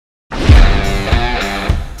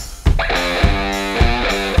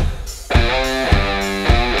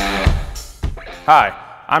Hi,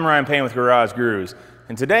 I'm Ryan Payne with Garage Gurus,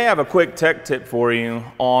 and today I have a quick tech tip for you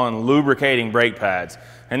on lubricating brake pads.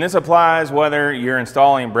 And this applies whether you're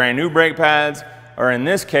installing brand new brake pads, or in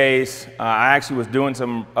this case, I actually was doing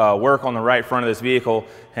some work on the right front of this vehicle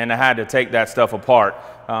and I had to take that stuff apart.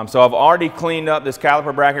 So I've already cleaned up this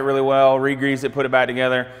caliper bracket really well, re-greased it, put it back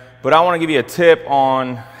together, but I want to give you a tip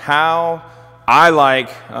on how I like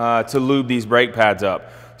to lube these brake pads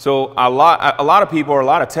up. So a lot of people, or a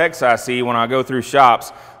lot of techs I see when I go through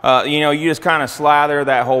shops, you just kind of slather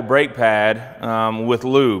that whole brake pad with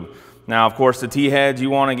lube. Now, of course, the T-heads you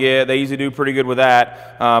want to get, they usually do pretty good with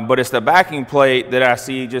that, but it's the backing plate that I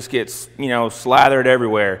see just gets, slathered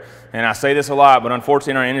everywhere. And I say this a lot, but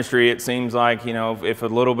unfortunately in our industry, it seems like, if a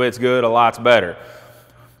little bit's good, a lot's better.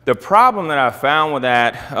 The problem that I've found with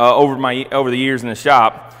that over the years in the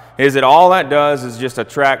shop is that all that does is just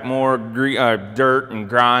attract more dirt and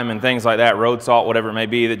grime and things like that, road salt, whatever it may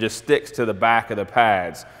be, that just sticks to the back of the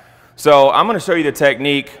pads. So I'm going to show you the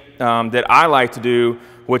technique that I like to do,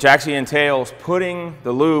 which actually entails putting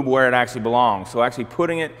the lube where it actually belongs. So actually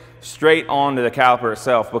putting it straight onto the caliper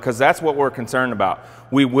itself, because that's what we're concerned about.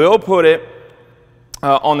 We will put it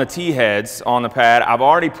on the T-heads on the pad. I've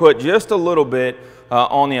already put just a little bit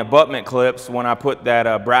on the abutment clips when I put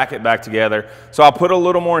that bracket back together. So I'll put a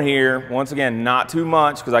little more here. Once again, not too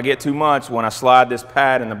much, because I get too much when I slide this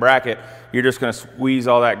pad in the bracket. You're just going to squeeze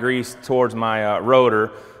all that grease towards my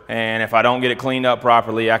rotor, and if I don't get it cleaned up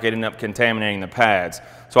properly, I could end up contaminating the pads.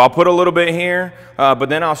 So I'll put a little bit here, but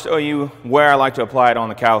then I'll show you where I like to apply it on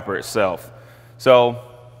the caliper itself. So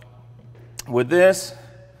with this,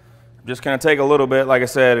 I'm just going to take a little bit, like I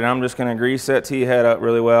said, and I'm just going to grease that T-head up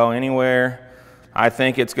really well anywhere I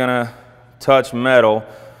think it's going to touch metal.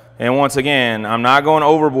 And once again, I'm not going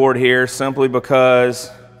overboard here simply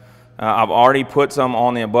because I've already put some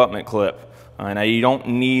on the abutment clip. Now you don't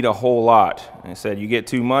need a whole lot. Like I said, you get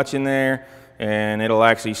too much in there and it'll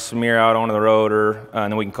actually smear out onto the rotor,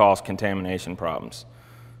 and then we can cause contamination problems.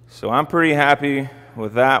 So I'm pretty happy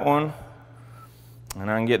with that one.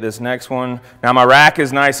 And I can get this next one. Now my rack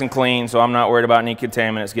is nice and clean, so I'm not worried about any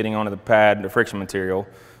contaminants getting onto the pad, the friction material.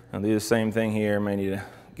 I'll do the same thing here. May need to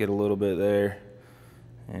get a little bit there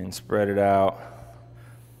and spread it out.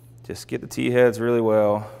 Just get the T-heads really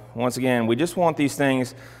well. Once again, we just want these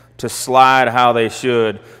things to slide how they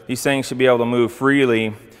should. These things should be able to move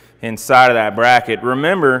freely inside of that bracket.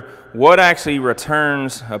 Remember, what actually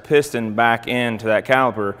returns a piston back into that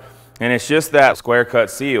caliper, and it's just that square cut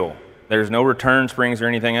seal. There's no return springs or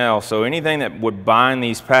anything else, so anything that would bind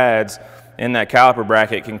these pads in that caliper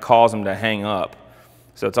bracket can cause them to hang up.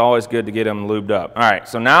 So it's always good to get them lubed up. All right,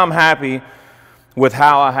 so now I'm happy with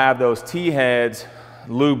how I have those T-heads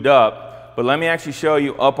lubed up, but let me actually show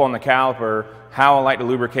you up on the caliper how I like to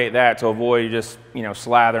lubricate that to avoid just,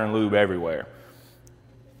 slather and lube everywhere.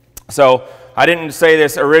 So I didn't say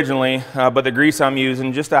this originally, but the grease I'm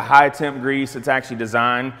using, just a high temp grease. It's actually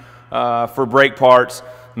designed for brake parts.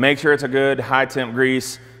 Make sure it's a good high temp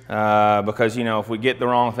grease. Because if we get the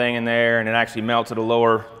wrong thing in there and it actually melts at a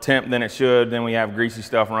lower temp than it should, then we have greasy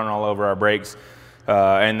stuff running all over our brakes,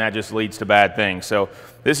 and that just leads to bad things. So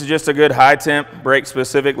this is just a good high temp brake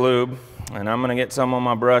specific lube, and I'm going to get some on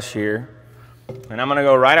my brush here, and I'm going to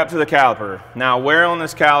go right up to the caliper. Now where on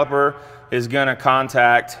this caliper is going to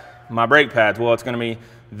contact my brake pads? Well, it's going to be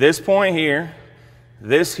this point here,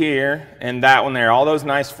 this here, and that one there, all those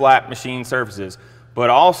nice flat machine surfaces, but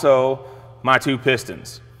also my two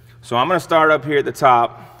pistons. So I'm going to start up here at the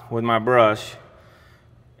top with my brush,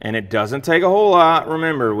 and it doesn't take a whole lot.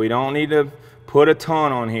 Remember, we don't need to put a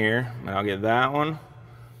ton on here. I'll get that one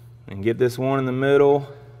and get this one in the middle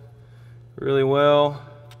really well.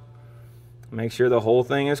 Make sure the whole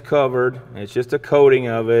thing is covered. It's just a coating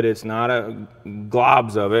of it. It's not a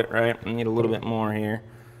globs of it, right? I need a little bit more here.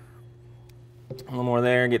 A little more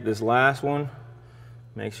there. Get this last one.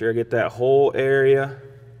 Make sure I get that whole area.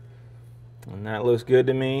 And that looks good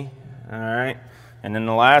to me. All right. And then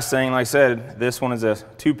the last thing, like I said, this one is a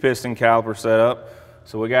 2-piston caliper setup.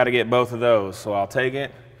 So we got to get both of those. So I'll take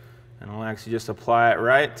it and I'll actually just apply it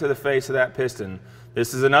right to the face of that piston.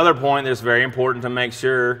 This is another point that's very important to make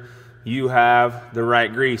sure you have the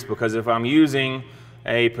right grease, because if I'm using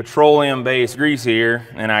a petroleum-based grease here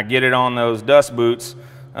and I get it on those dust boots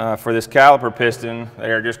for this caliper piston,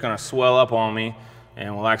 they're just going to swell up on me,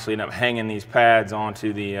 and we'll actually end up hanging these pads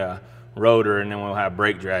onto the rotor, and then we'll have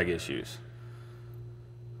brake drag issues.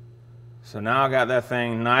 So now I got that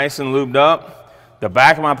thing nice and lubed up. The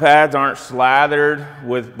back of my pads aren't slathered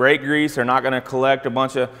with brake grease. They're not going to collect a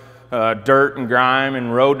bunch of dirt and grime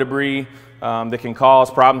and road debris that can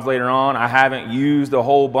cause problems later on. I haven't used a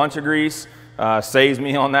whole bunch of grease. Saves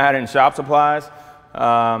me on that in shop supplies.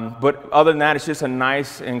 But other than that, it's just a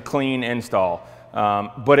nice and clean install.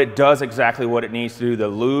 But it does exactly what it needs to do. The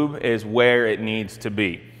lube is where it needs to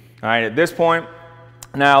be. All right, at this point,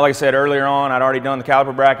 now, like I said earlier on, I'd already done the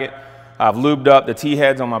caliper bracket. I've lubed up the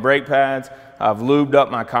T-heads on my brake pads. I've lubed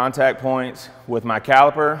up my contact points with my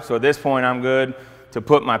caliper. So at this point, I'm good to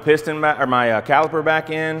put my piston back, or my caliper back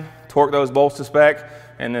in, torque those bolts to spec,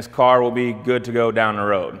 and this car will be good to go down the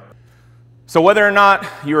road. So whether or not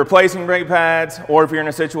you're replacing brake pads, or if you're in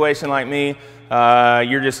a situation like me,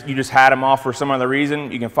 you just had them off for some other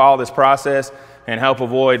reason, you can follow this process and help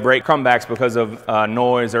avoid brake comebacks because of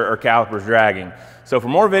noise or calipers dragging. So for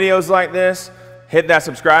more videos like this, hit that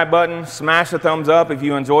subscribe button, smash the thumbs up if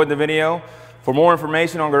you enjoyed the video. For more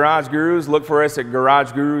information on Garage Gurus, look for us at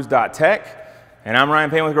garagegurus.tech. And I'm Ryan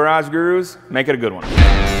Payne with Garage Gurus. Make it a good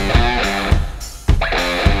one.